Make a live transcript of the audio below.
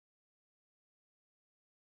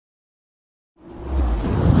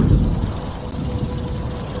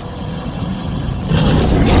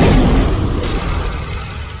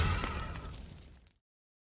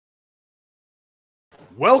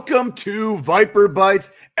Welcome to Viper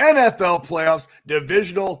Bites NFL Playoffs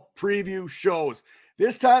Divisional Preview Shows.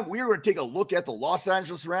 This time, we are going to take a look at the Los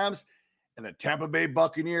Angeles Rams and the Tampa Bay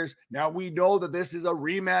Buccaneers. Now, we know that this is a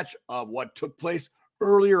rematch of what took place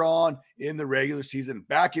earlier on in the regular season.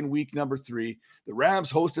 Back in week number 3, the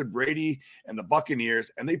Rams hosted Brady and the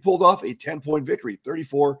Buccaneers, and they pulled off a 10-point victory,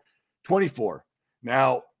 34-24.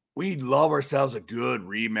 Now, we love ourselves a good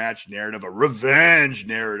rematch narrative, a revenge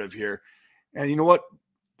narrative here. And you know what?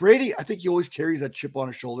 Brady, I think he always carries that chip on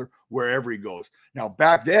his shoulder wherever he goes. Now,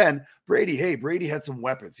 back then, Brady had some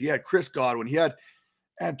weapons. He had Chris Godwin. He had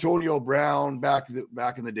Antonio Brown back in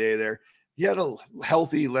the day there. He had a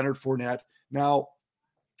healthy Leonard Fournette. Now,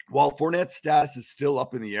 while Fournette's status is still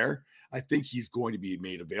up in the air, I think he's going to be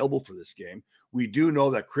made available for this game. We do know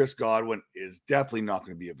that Chris Godwin is definitely not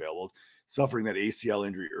going to be available, suffering that ACL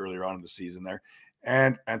injury earlier on in the season there.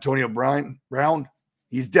 And Antonio Brown,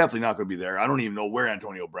 he's definitely not going to be there. I don't even know where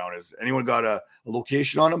Antonio Brown is. Anyone got a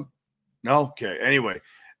location on him? No? Okay. Anyway,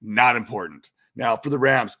 not important. Now, for the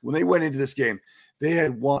Rams, when they went into this game, they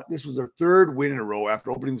had won. This was their third win in a row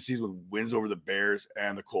after opening the season with wins over the Bears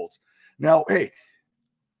and the Colts. Now, hey,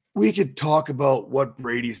 we could talk about what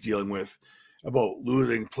Brady's dealing with, about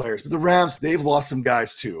losing players. But the Rams, they've lost some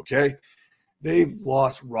guys too, okay? They've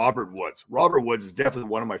lost Robert Woods. Robert Woods is definitely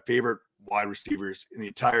one of my favorite wide receivers in the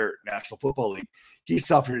entire National Football League. He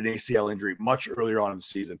suffered an ACL injury much earlier on in the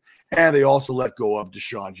season. And they also let go of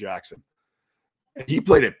Deshaun Jackson. And he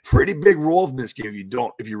played a pretty big role in this game,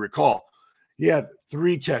 if you recall. He had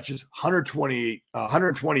 3 catches, 120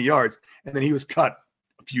 yards, and then he was cut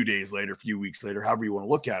a few weeks later, however you want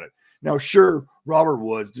to look at it. Now, sure, Robert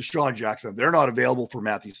Woods, Deshaun Jackson, they're not available for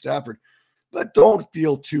Matthew Stafford, but don't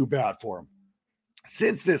feel too bad for him.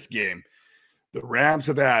 Since this game, the Rams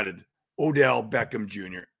have added Odell Beckham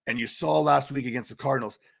Jr., and you saw last week against the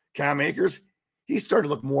Cardinals, Cam Akers, he's starting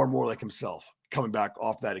to look more and more like himself coming back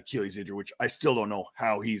off that Achilles injury, which I still don't know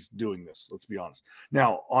how he's doing this, let's be honest.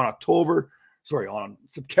 Now, on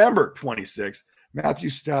September 26th, Matthew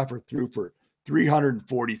Stafford threw for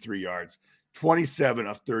 343 yards, 27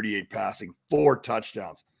 of 38 passing, 4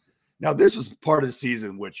 touchdowns. Now, this was part of the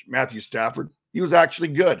season which Matthew Stafford, he was actually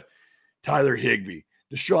good. Tyler Higbee,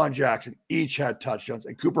 Deshaun Jackson each had touchdowns,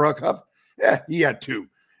 and Cooper Kupp, he had 2.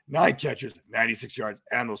 9 catches, 96 yards,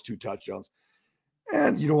 and those 2 touchdowns.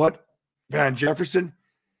 And you know what? Van Jefferson,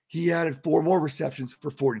 he added 4 more receptions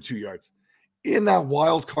for 42 yards. In that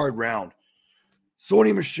wild card round,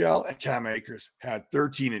 Sony Michel and Cam Akers had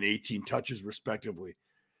 13 and 18 touches respectively.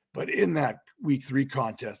 But in that week 3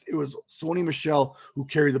 contest, it was Sony Michel who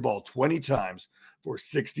carried the ball 20 times for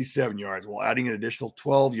 67 yards while adding an additional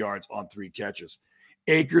 12 yards on 3 catches.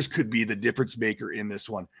 Akers could be the difference maker in this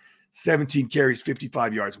one. 17 carries,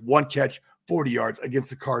 55 yards, 1 catch, 40 yards against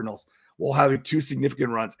the Cardinals while having 2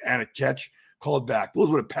 significant runs and a catch called back. Those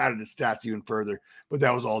would have padded his stats even further, but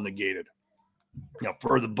that was all negated. Now,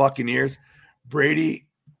 for the Buccaneers, Brady's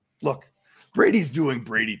doing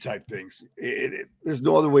Brady-type things. There's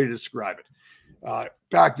no other way to describe it.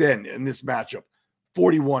 Back then in this matchup,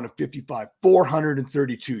 41 of 55,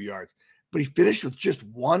 432 yards. But he finished with just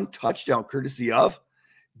 1 touchdown courtesy of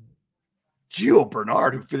Gio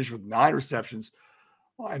Bernard, who finished with 9 receptions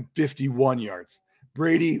and 51 yards.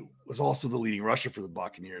 Brady was also the leading rusher for the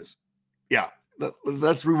Buccaneers. Yeah,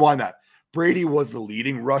 let's rewind that. Brady was the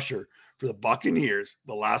leading rusher for the Buccaneers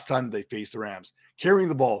the last time they faced the Rams, carrying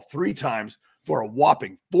the ball 3 times for a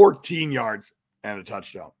whopping 14 yards and a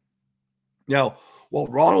touchdown. Now, while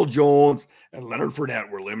Ronald Jones and Leonard Fournette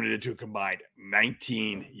were limited to a combined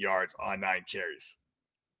 19 yards on 9 carries.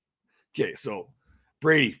 Okay, so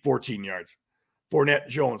Brady, 14 yards. Fournette,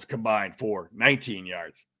 Jones combined for 19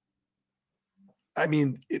 yards. I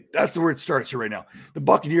mean, that's where it starts here right now. The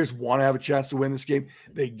Buccaneers want to have a chance to win this game.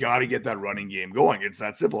 They got to get that running game going. It's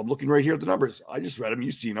that simple. I'm looking right here at the numbers. I just read them.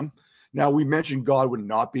 You've seen them. Now, we mentioned Godwin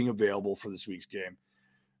not being available for this week's game.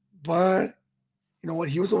 But you know what?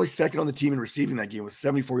 He was only second on the team in receiving that game with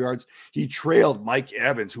 74 yards. He trailed Mike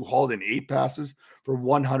Evans, who hauled in 8 passes for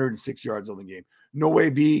 106 yards on the game. No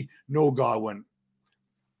AB, no Godwin.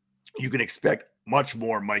 You can expect much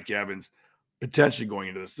more Mike Evans potentially going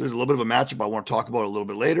into this. There's a little bit of a matchup I want to talk about a little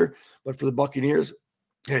bit later. But for the Buccaneers,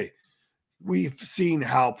 hey, we've seen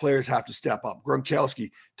how players have to step up. Gronkowski,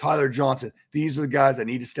 Tyler Johnson, these are the guys that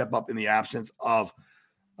need to step up in the absence of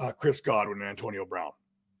Chris Godwin and Antonio Brown.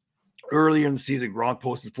 Earlier in the season, Gronk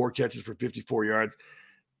posted 4 catches for 54 yards.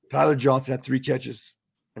 Tyler Johnson had 3 catches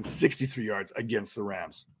and 63 yards against the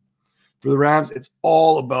Rams. For the Rams, it's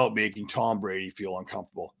all about making Tom Brady feel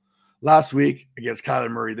uncomfortable. Last week against Kyler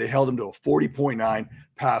Murray, they held him to a 40.9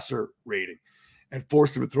 passer rating. and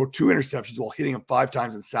forced him to throw 2 interceptions while hitting him 5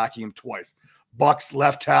 times and sacking him twice. Bucks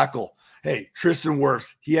left tackle. Hey, Tristan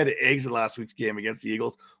Wirfs, he had to exit last week's game against the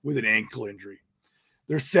Eagles with an ankle injury.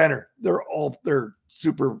 Their center, they're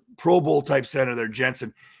super Pro Bowl type center. They're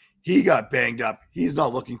Jensen. He got banged up. He's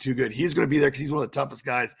not looking too good. He's going to be there because he's one of the toughest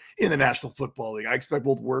guys in the National Football League. I expect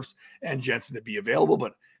both Wirfs and Jensen to be available,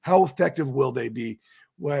 but how effective will they be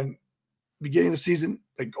when beginning of the season,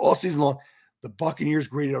 like all season long, the Buccaneers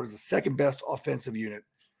graded out as the second best offensive unit.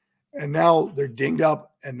 And now they're dinged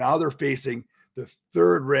up, and now they're facing the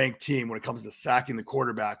third-ranked team when it comes to sacking the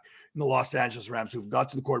quarterback in the Los Angeles Rams, who've got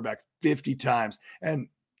to the quarterback 50 times, and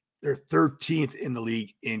they're 13th in the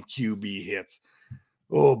league in QB hits.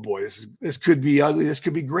 Oh boy, this could be ugly. This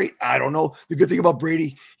could be great. I don't know. The good thing about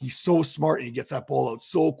Brady, he's so smart and he gets that ball out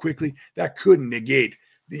so quickly that couldn't negate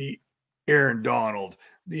the Aaron Donald,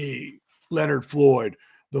 the Leonard Floyd,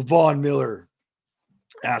 the Von Miller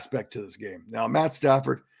aspect to this game. Now, Matt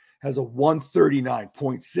Stafford has a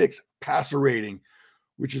 139.6 passer rating,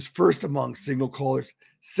 which is first among signal callers,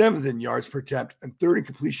 7th in yards per attempt, and 3rd in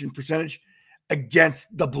completion percentage against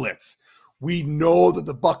the blitz. We know that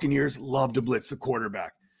the Buccaneers love to blitz the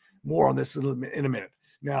quarterback. More on this in a minute.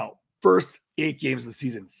 Now, first 8 games of the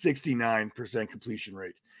season, 69% completion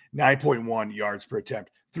rate, 9.1 yards per attempt,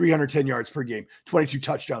 310 yards per game, 22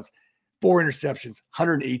 touchdowns, 4 interceptions,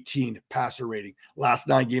 118 passer rating. Last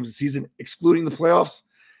 9 games of the season, excluding the playoffs,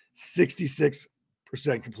 66%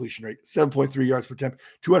 completion rate, 7.3 yards per attempt,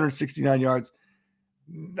 269 yards,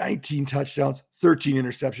 19 touchdowns, 13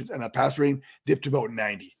 interceptions, and that pass rating dipped to about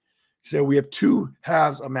 90. So we have 2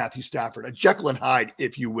 halves of Matthew Stafford, a Jekyll and Hyde,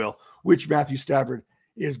 if you will, which Matthew Stafford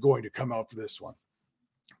is going to come out for this one.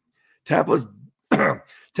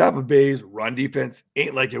 Tampa Bay's run defense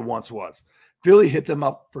ain't like it once was. Philly hit them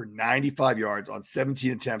up for 95 yards on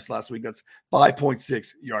 17 attempts last week. That's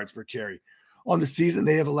 5.6 yards per carry. On the season,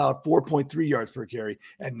 they have allowed 4.3 yards per carry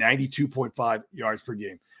and 92.5 yards per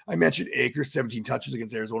game. I mentioned Akers, 17 touches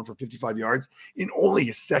against Arizona for 55 yards in only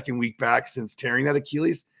his second week back since tearing that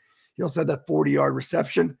Achilles. He also had that 40-yard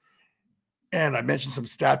reception. And I mentioned some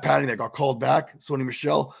stat padding that got called back. Sony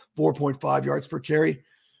Michel, 4.5 yards per carry.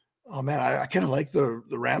 Oh, man, I kind of like the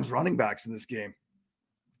Rams running backs in this game.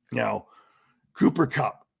 Now, Cooper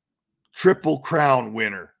Kupp, Triple Crown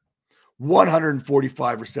winner,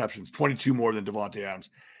 145 receptions, 22 more than Devontae Adams,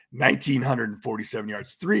 1,947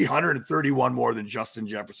 yards, 331 more than Justin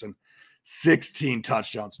Jefferson, 16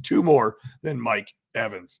 touchdowns, 2 more than Mike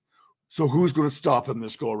Evans. So who's going to stop him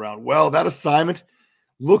this go around? Well, that assignment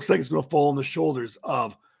looks like it's going to fall on the shoulders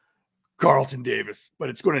of Carlton Davis, but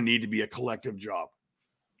it's going to need to be a collective job.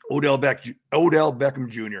 Odell Beckham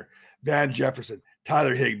Jr., Van Jefferson,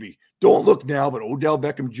 Tyler Higbee. Don't look now, but Odell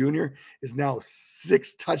Beckham Jr. is now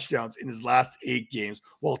 6 touchdowns in his last 8 games,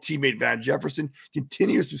 while teammate Van Jefferson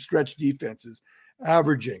continues to stretch defenses,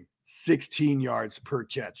 averaging 16 yards per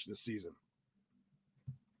catch this season.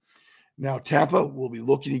 Now, Tampa will be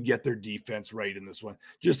looking to get their defense right in this one,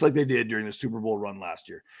 just like they did during the Super Bowl run last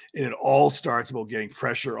year. And it all starts about getting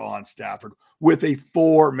pressure on Stafford with a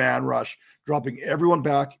 4-man rush, dropping everyone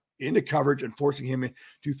back into coverage and forcing him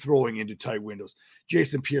into throwing into tight windows.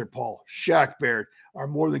 Jason Pierre-Paul, Shaq Barrett are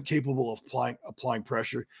more than capable of applying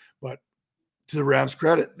pressure, but to the Rams'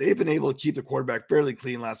 credit, they've been able to keep the quarterback fairly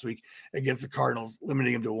clean last week against the Cardinals,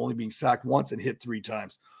 limiting him to only being sacked once and hit 3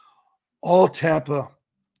 times. All Tampa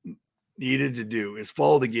needed to do is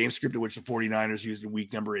follow the game script in which the 49ers used in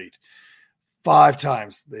week number 8. 5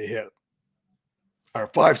 times they hit, or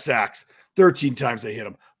 5 sacks, 13 times they hit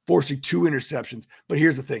him, forcing 2 interceptions. But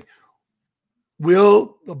here's the thing.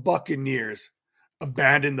 Will the Buccaneers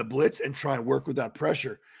abandon the blitz and try and work with that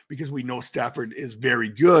pressure? Because we know Stafford is very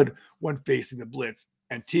good when facing the blitz,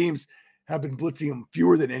 and teams have been blitzing him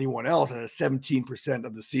fewer than anyone else at a 17%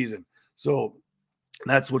 of the season. So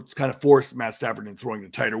that's what's kind of forced Matt Stafford into throwing to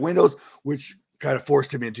tighter windows, which kind of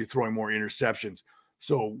forced him into throwing more interceptions.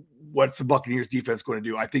 So what's the Buccaneers defense going to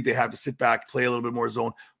do? I think they have to sit back, play a little bit more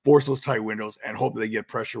zone, force those tight windows, and hope that they get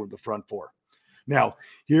pressure with the front 4. Now,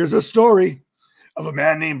 here's a story of a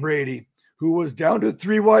man named Brady who was down to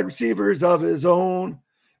 3 wide receivers of his own.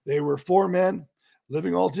 They were 4 men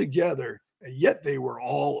living all together, and yet they were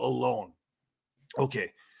all alone.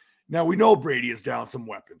 Okay, now we know Brady is down some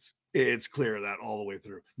weapons. It's clear of that all the way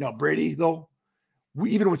through. Now, Brady, though,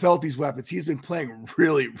 even without these weapons, he's been playing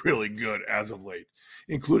really, really good as of late,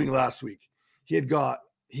 including last week. He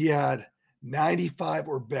had 95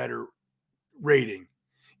 or better rating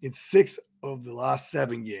in 6 of the last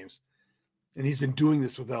 7 games. And he's been doing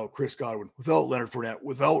this without Chris Godwin, without Leonard Fournette,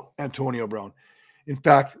 without Antonio Brown. In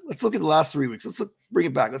fact, let's look at the last 3 weeks. Bring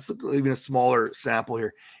it back. Let's look at even a smaller sample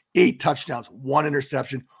here. 8 touchdowns, 1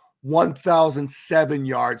 interception, 1,007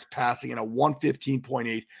 yards passing, and a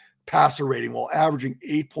 115.8 passer rating while averaging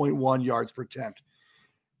 8.1 yards per attempt.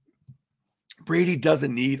 Brady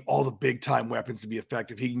doesn't need all the big time weapons to be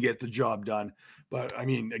effective. He can get the job done. But I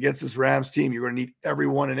mean, against this Rams team, you're going to need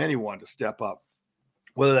everyone and anyone to step up.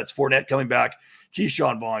 Whether that's Fournette coming back,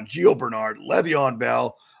 Keyshawn Vaughn, Gio Bernard, Le'Veon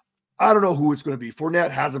Bell. I don't know who it's going to be.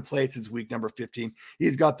 Fournette hasn't played since week number 15.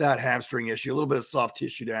 He's got that hamstring issue, a little bit of soft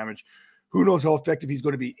tissue damage. Who knows how effective he's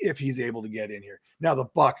going to be if he's able to get in here. Now, the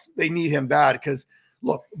Bucs, they need him bad because,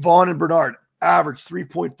 look, Vaughn and Bernard averaged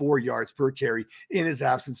 3.4 yards per carry in his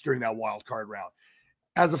absence during that wild card round.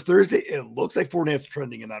 As of Thursday, it looks like Fournette's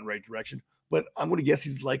trending in that right direction, but I'm going to guess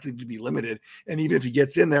he's likely to be limited. And even if he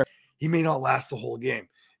gets in there, he may not last the whole game.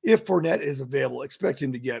 If Fournette is available, expect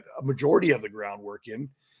him to get a majority of the groundwork in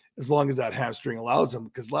as long as that hamstring allows him.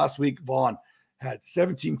 Because last week, Vaughn had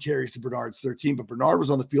 17 carries to Bernard's 13, but Bernard was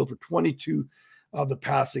on the field for 22 of the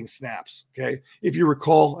passing snaps. Okay. If you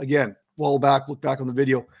recall, again, look back on the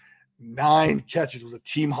video, 9 catches was a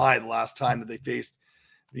team high the last time that they faced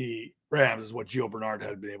the Rams, is what Gio Bernard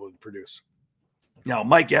had been able to produce. Now,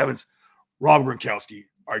 Mike Evans, Rob Gronkowski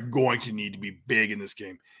are going to need to be big in this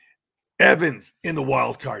game. Evans in the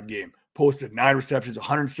wild card game posted 9 receptions,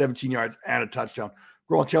 117 yards, and a touchdown.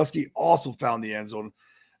 Gronkowski also found the end zone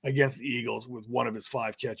against the Eagles with one of his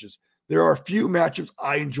 5 catches. There are a few matchups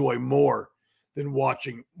I enjoy more than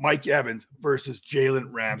watching Mike Evans versus Jalen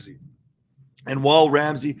Ramsey. And while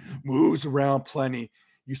Ramsey moves around plenty,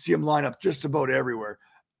 you see him line up just about everywhere.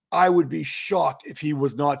 I would be shocked if he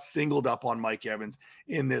was not singled up on Mike Evans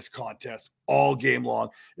in this contest all game long,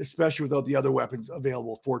 especially without the other weapons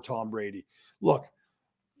available for Tom Brady. Look,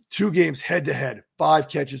 2 games head-to-head, 5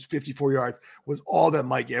 catches, 54 yards was all that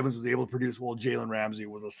Mike Evans was able to produce while Jalen Ramsey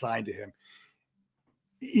was assigned to him.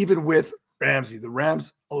 Even with Ramsey, the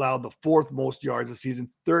Rams allowed the 4th most yards this season,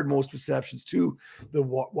 3rd most receptions to the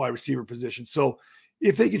wide receiver position. So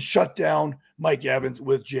if they can shut down Mike Evans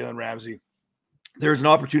with Jalen Ramsey, there's an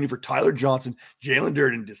opportunity for Tyler Johnson, Jalen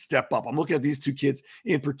Durden to step up. I'm looking at these 2 kids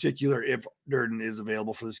in particular if Durden is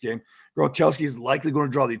available for this game. Gronkowski is likely going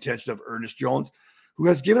to draw the attention of Ernest Jones, who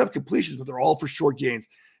has given up completions, but they're all for short gains,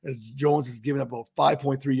 as Jones has given up about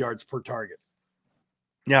 5.3 yards per target.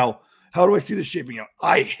 Now, how do I see this shaping out?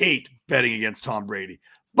 I hate betting against Tom Brady,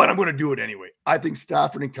 but I'm going to do it anyway. I think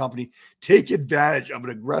Stafford and company take advantage of an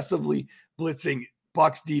aggressively blitzing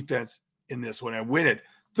Bucs defense in this one and win it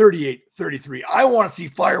 38-33. I want to see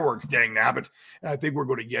fireworks, dang nabbit. And I think we're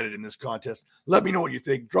going to get it in this contest. Let me know what you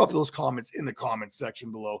think. Drop those comments in the comments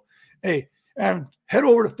section below. Hey, and head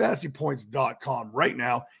over to fantasypoints.com right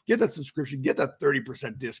now. Get that subscription. Get that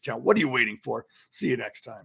 30% discount. What are you waiting for? See you next time.